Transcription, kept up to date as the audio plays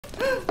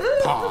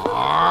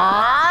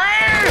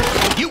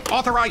You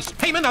authorized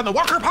payment on the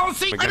Walker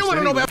policy? I don't want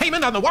to know about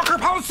payment on the Walker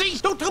policy.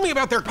 Don't tell me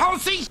about their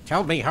policies.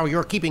 Tell me how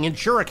you're keeping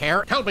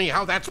Insuracare. Tell me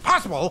how that's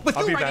possible with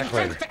you writing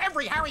sense to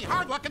every Harry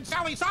Hardluck and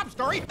Sally sob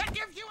story that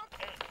gives you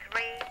a...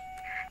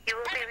 You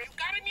will be... You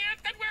got him yet?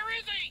 Then where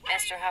is he?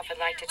 Mr. Huff would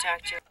like to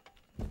talk to you.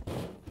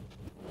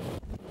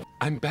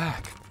 I'm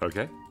back.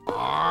 Okay.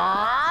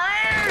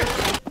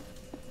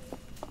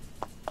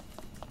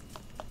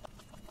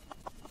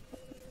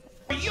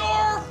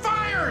 You're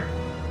fired!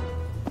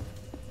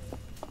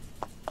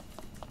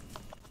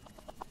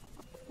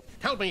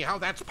 Tell me how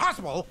that's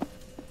possible.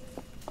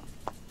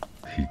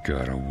 He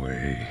got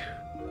away.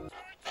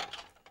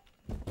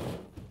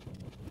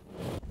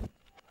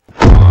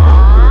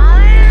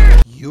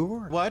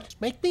 You're what?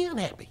 Make me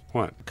unhappy.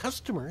 What?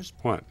 Customers.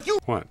 What? You.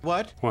 What?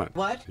 What? What?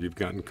 What? You've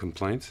gotten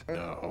complaints?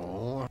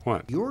 No.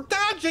 What? You're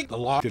dodging the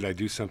law. Did I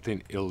do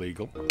something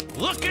illegal?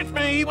 Look at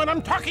me when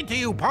I'm talking to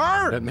you,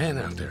 Par. That man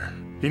out there.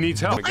 He needs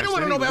help. I don't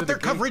want to know about their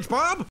coverage,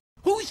 Bob.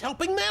 Who's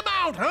helping them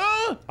out,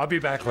 huh? I'll be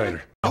back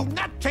later. Do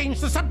not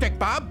change the subject,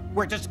 Bob.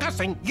 We're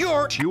discussing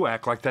your... You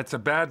act like that's a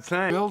bad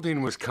thing. The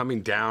building was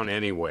coming down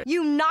anyway.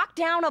 You knocked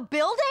down a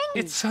building?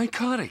 It's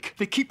psychotic.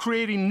 They keep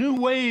creating new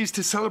ways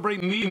to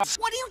celebrate me.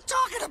 What are you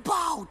talking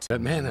about?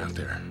 That man out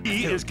there.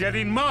 He is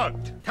getting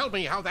mugged. Tell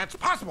me how that's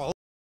possible.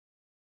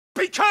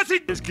 Because he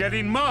is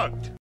getting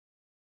mugged.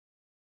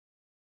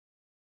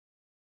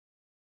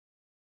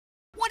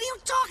 What are you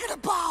talking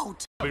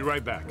about? I'll be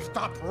right back.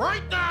 Stop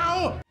right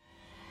now!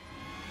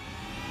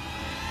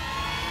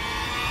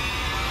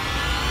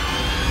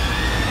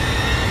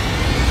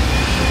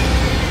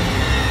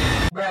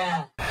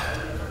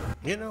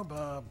 You know,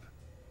 Bob,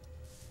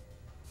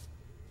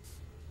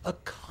 a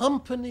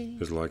company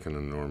It's like an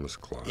enormous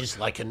clock. is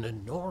like an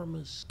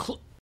enormous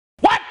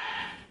What?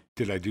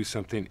 Did I do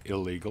something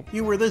illegal?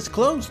 You were this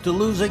close to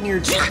losing your...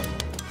 I'm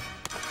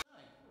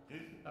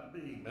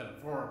being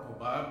metaphorical,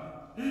 Bob.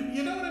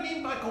 You know what I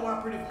mean by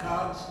cooperative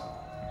cogs?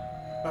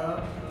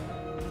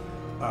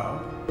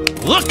 Bob?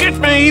 Look at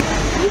me!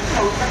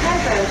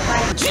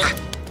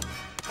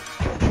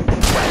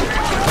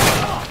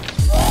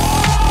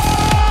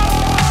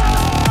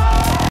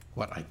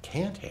 What I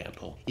can't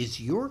handle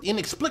is your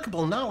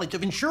inexplicable knowledge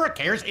of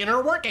Insuracare's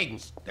inner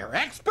workings. They're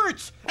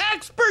experts!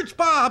 Experts,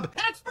 Bob!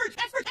 Experts!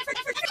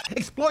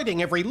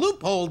 Exploiting every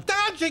loophole,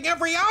 dodging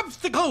every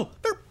obstacle!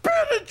 They're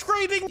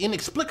penetrating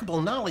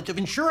inexplicable knowledge of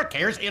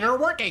Insuracare's inner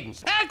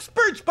workings.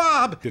 Experts,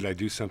 Bob! Did I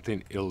do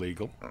something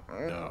illegal?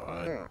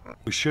 No,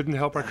 We shouldn't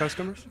help our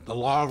customers? the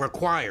law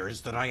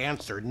requires that I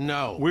answer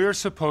no. We're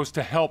supposed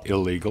to help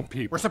illegal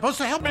people. We're supposed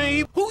to help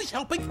me. Who's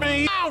helping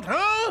me out,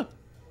 huh?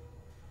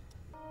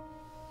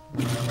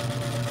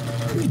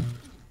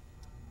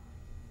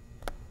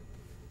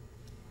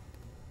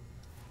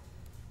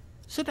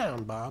 Sit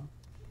down, Bob.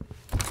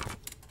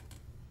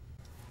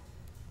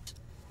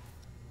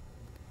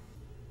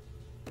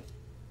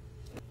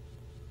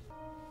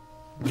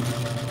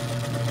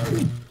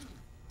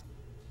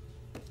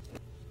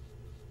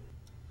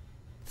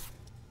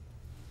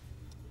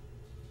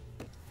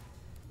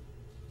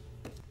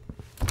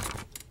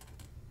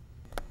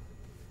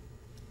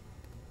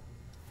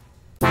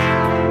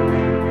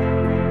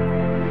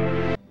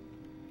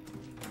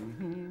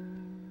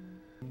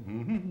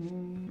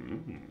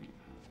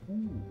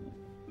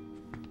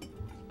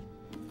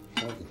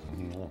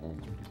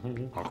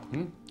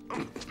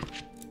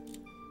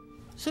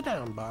 Sit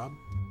down, Bob.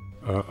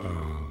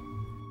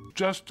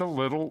 Just a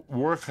little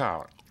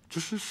workout.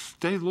 Just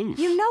stay loose.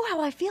 You know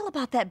how I feel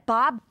about that,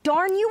 Bob.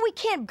 Darn you, we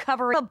can't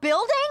cover a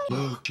building.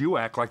 Look, you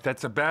act like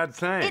that's a bad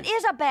thing. It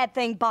is a bad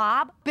thing,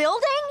 Bob.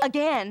 Building?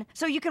 Again.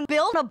 So you can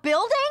build a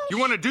building? You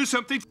want to do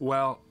something?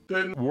 Well,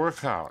 then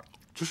work out.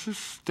 Just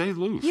stay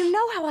loose. You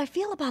know how I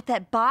feel about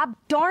that, Bob.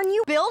 Darn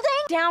you, building?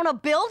 Down a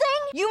building?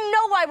 You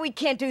know why we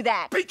can't do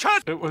that.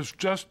 Because it was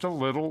just a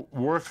little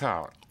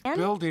workout. And?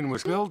 Building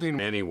was building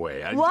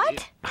anyway.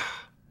 What?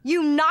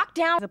 You knocked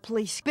down the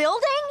police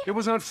building? It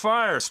was on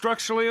fire,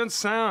 structurally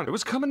unsound. It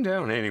was coming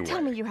down anyway.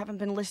 Tell me you haven't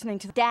been listening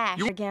to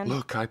Dash again.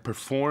 Look, I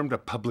performed a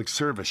public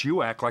service.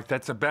 You act like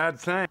that's a bad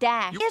thing.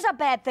 Dash is a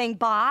bad thing,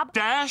 Bob.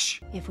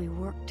 Dash? If we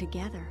work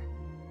together,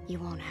 you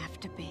won't have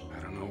to be.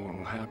 I don't know what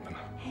will happen.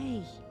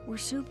 Hey, we're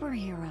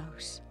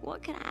superheroes.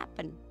 What can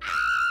happen?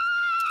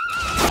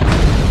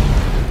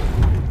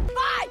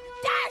 Bye!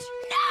 Dash!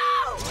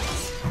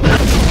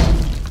 No!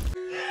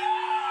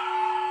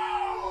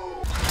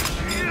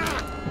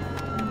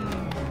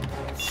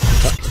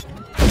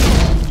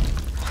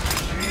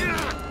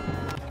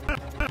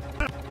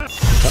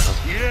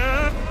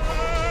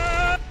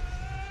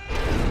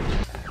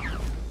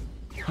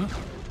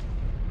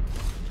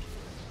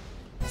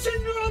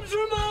 Syndrome's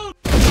remote!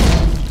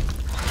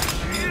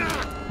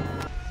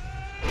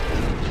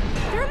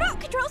 The remote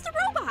controls the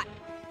robot!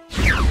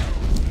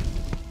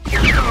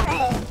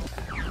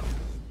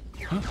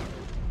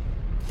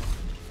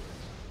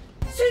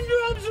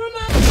 Syndrome's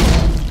remote!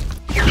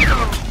 Throw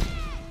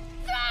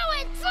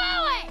it!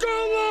 Throw it! Go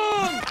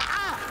long!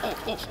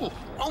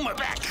 Oh, my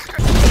back!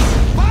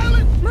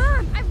 Violet!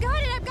 Mom, I've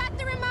got it! I've got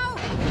the remote!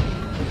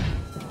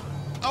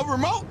 A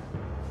remote?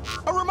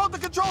 A remote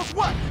that controls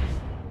what?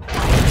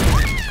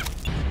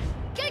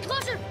 Get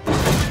closer!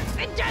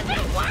 It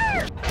doesn't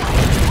work!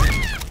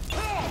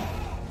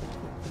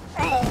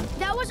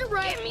 That wasn't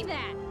right. Give me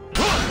that.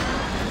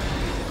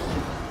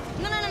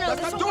 No.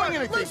 That's This not will doing work.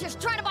 anything. Lucius,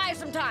 try to buy us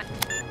some time.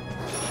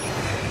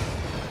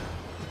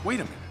 Wait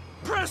a minute.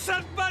 Press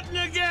that button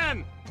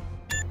again!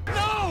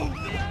 No!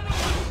 The other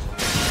one!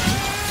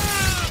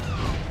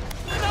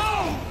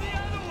 No! The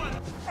other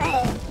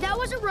one! That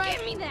wasn't right.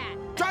 Give me that.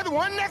 Try the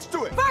one next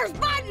to it. First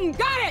button!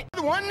 Got it!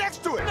 The one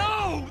next to it.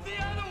 No!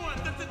 The other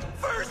one! That's the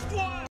first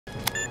one!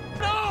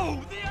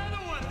 No! The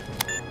other one!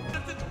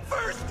 That's the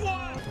first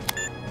one!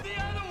 The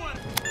other one!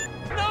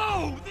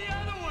 No! The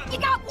other one! You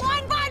got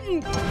one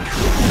button!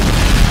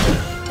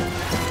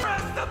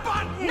 Press the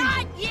button!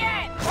 Not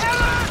yet!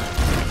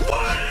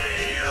 What are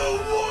you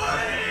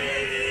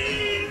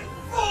waiting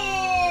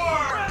for?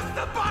 Press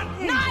the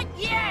button! Not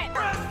yet!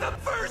 Press the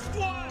first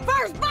one!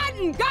 First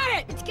button! Got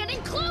it! It's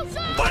getting closer!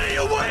 What are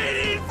you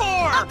waiting for?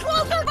 A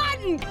closer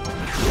button!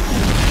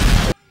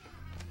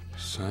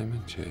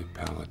 Simon J.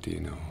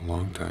 Palladino,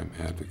 longtime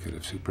advocate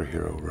of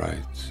superhero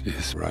rights,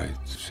 is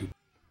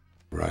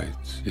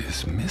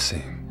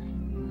missing.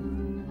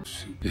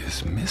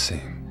 Is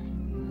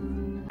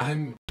missing.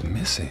 I'm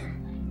missing.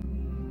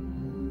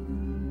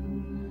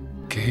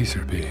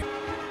 Gazer beam.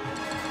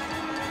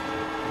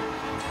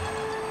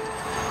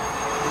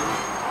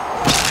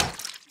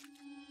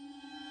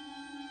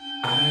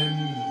 I'm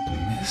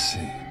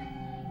missing.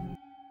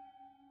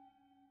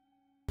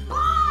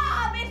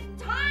 Bob!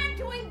 It's time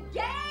to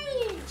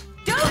engage!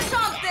 Do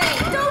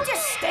something! Don't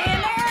just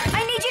stand there!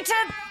 I need you to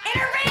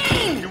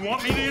intervene! You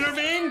want me to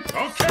intervene?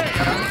 Okay,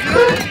 I'm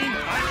intervening.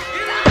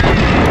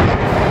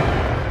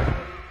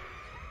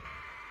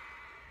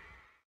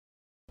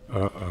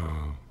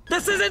 Uh-oh.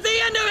 This isn't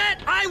the end of it!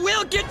 I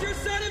will get your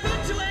son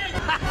eventually!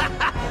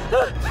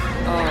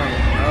 Oh,